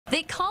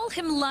They call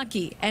him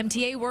lucky.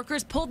 MTA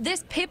workers pulled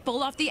this pit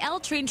bull off the L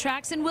train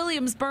tracks in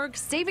Williamsburg,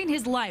 saving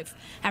his life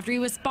after he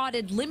was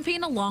spotted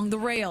limping along the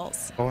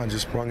rails. Oh, I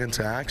just sprung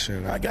into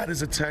action. I got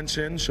his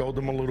attention, showed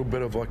him a little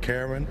bit of a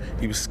caring.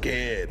 He was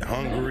scared,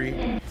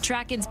 hungry.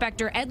 Track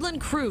Inspector Edlin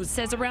Cruz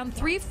says around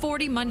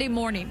 3:40 Monday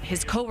morning,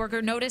 his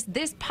coworker noticed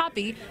this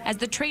puppy as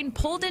the train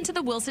pulled into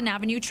the Wilson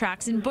Avenue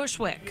tracks in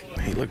Bushwick.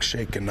 He looked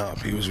shaken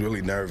up. He was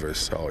really nervous.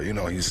 So, you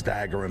know, he's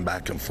staggering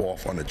back and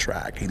forth on the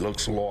track. He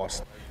looks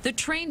lost. The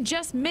train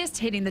just missed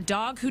hitting the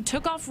dog, who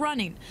took off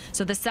running,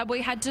 so the subway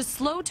had to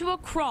slow to a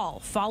crawl,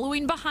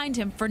 following behind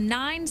him for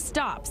 9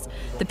 stops.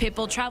 The pit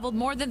bull traveled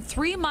more than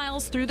 3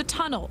 miles through the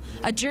tunnel,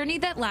 a journey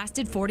that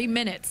lasted 40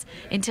 minutes,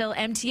 until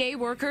MTA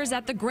workers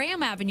at the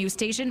Graham Avenue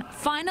station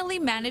finally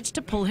managed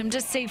to pull him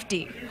to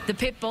safety. The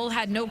pit bull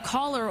had no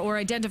collar or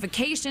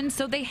identification,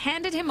 so they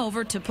handed him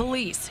over to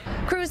police.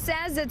 Cruz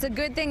says it's a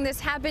good thing this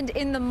happened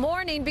in the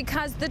morning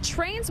because the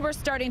trains were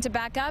starting to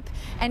back up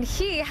and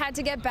he had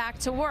to get back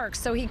to work,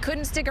 so he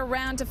couldn't stick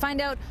around to find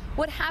out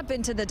what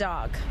happened to the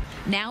dog.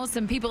 Now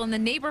some people in the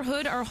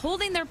neighborhood are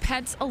holding their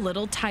pets a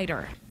little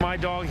tighter. My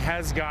dog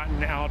has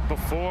gotten out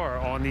before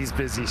on these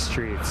busy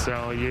streets,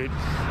 so you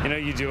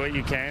do what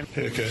you can.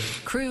 Okay.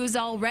 Cruz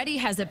already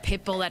has a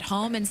pit bull at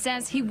home and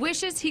says he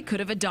wishes he could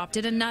have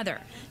adopted another.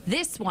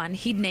 This one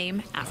he'd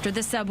name after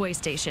the subway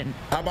station.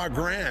 How about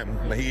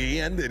Graham?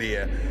 He ended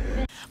here.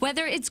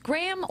 Whether it's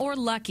Graham or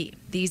Lucky,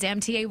 these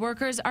MTA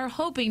workers are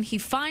hoping he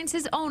finds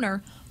his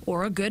owner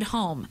or a good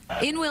home.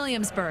 In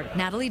Williamsburg,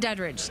 Natalie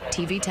Duddridge,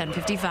 TV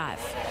 1055.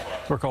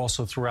 Work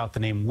also threw out the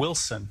name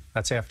Wilson.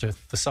 That's after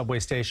the subway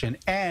station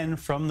and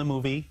from the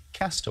movie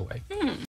Castaway.